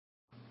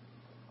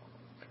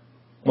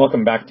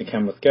Welcome back to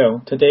Chem with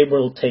Go. Today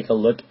we'll take a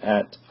look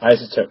at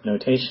isotope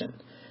notation,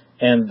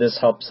 and this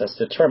helps us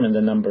determine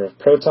the number of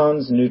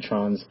protons,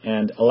 neutrons,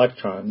 and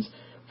electrons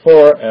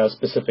for a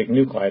specific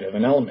nuclide of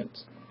an element.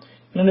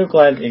 And a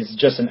nuclide is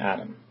just an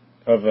atom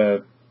of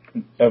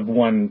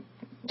one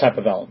type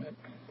of element.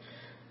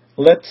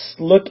 Let's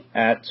look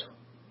at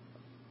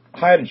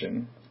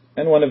hydrogen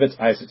and one of its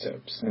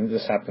isotopes, and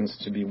this happens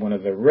to be one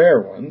of the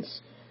rare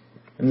ones,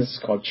 and this is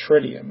called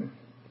tritium.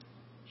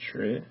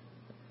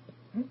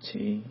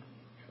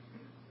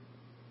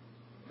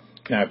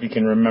 Now, if you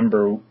can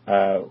remember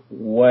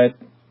where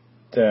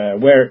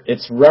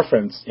it's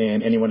referenced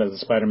in any one of the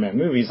Spider-Man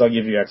movies, I'll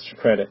give you extra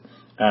credit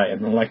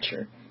in the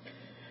lecture.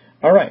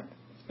 All right.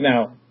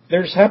 Now,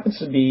 there happens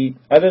to be,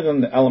 other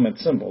than the element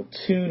symbol,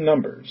 two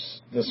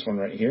numbers. This one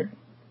right here,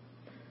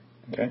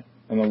 okay,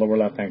 on the lower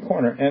left-hand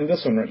corner, and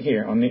this one right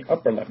here on the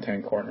upper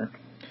left-hand corner.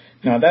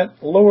 Now,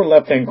 that lower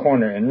left-hand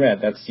corner in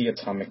red, that's the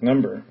atomic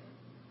number.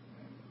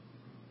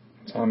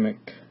 Atomic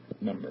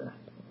number.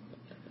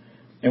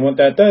 And what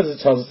that does, it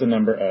tells us the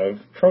number of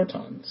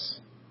protons.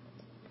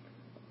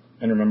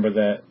 And remember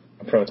that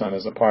a proton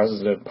is a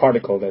positive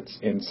particle that's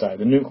inside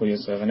the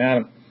nucleus of an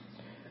atom.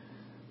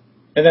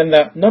 And then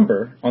that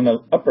number on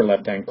the upper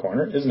left-hand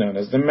corner is known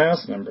as the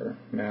mass number.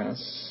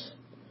 Mass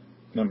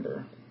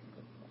number.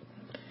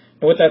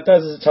 And what that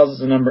does is it tells us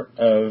the number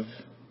of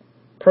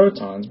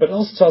protons, but it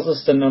also tells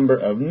us the number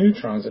of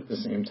neutrons at the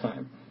same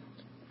time,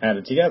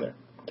 added together.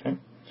 Okay.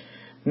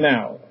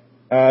 Now,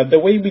 the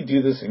way we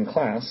do this in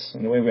class,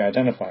 and the way we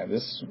identify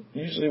this,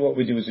 usually what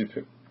we do is we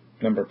put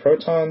number of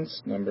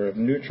protons, number of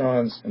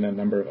neutrons, and then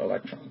number of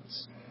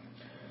electrons.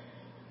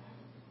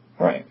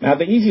 Alright, now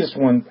the easiest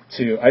one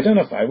to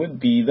identify would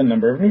be the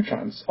number of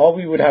neutrons. All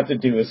we would have to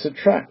do is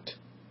subtract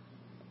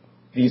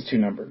these two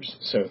numbers.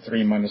 So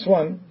 3 minus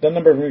 1, the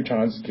number of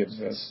neutrons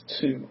gives us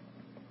 2.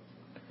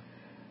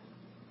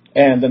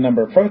 And the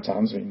number of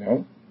protons, we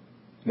know,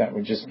 that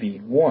would just be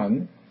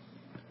 1.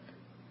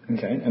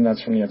 Okay, and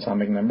that's from the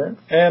atomic number.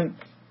 And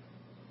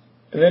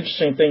an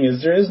interesting thing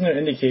is there is no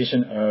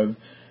indication of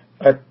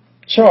a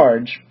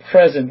charge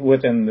present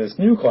within this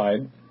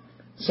nuclide.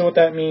 So what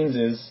that means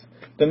is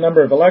the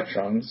number of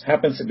electrons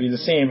happens to be the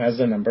same as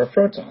the number of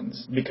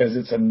protons because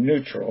it's a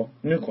neutral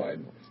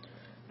nuclide.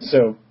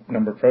 So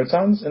number of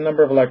protons and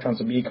number of electrons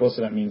will be equal,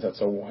 so that means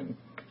that's a 1.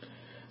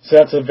 So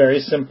that's a very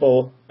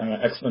simple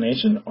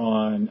explanation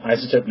on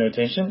isotope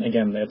notation.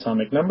 Again, the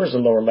atomic number is the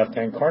lower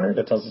left-hand corner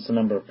that tells us the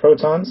number of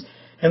protons,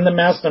 and the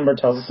mass number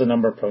tells us the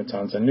number of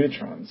protons and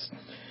neutrons.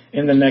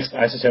 In the next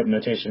isotope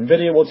notation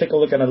video, we'll take a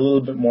look at a little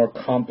bit more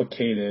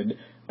complicated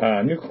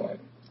nuclide.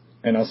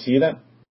 And I'll see you then.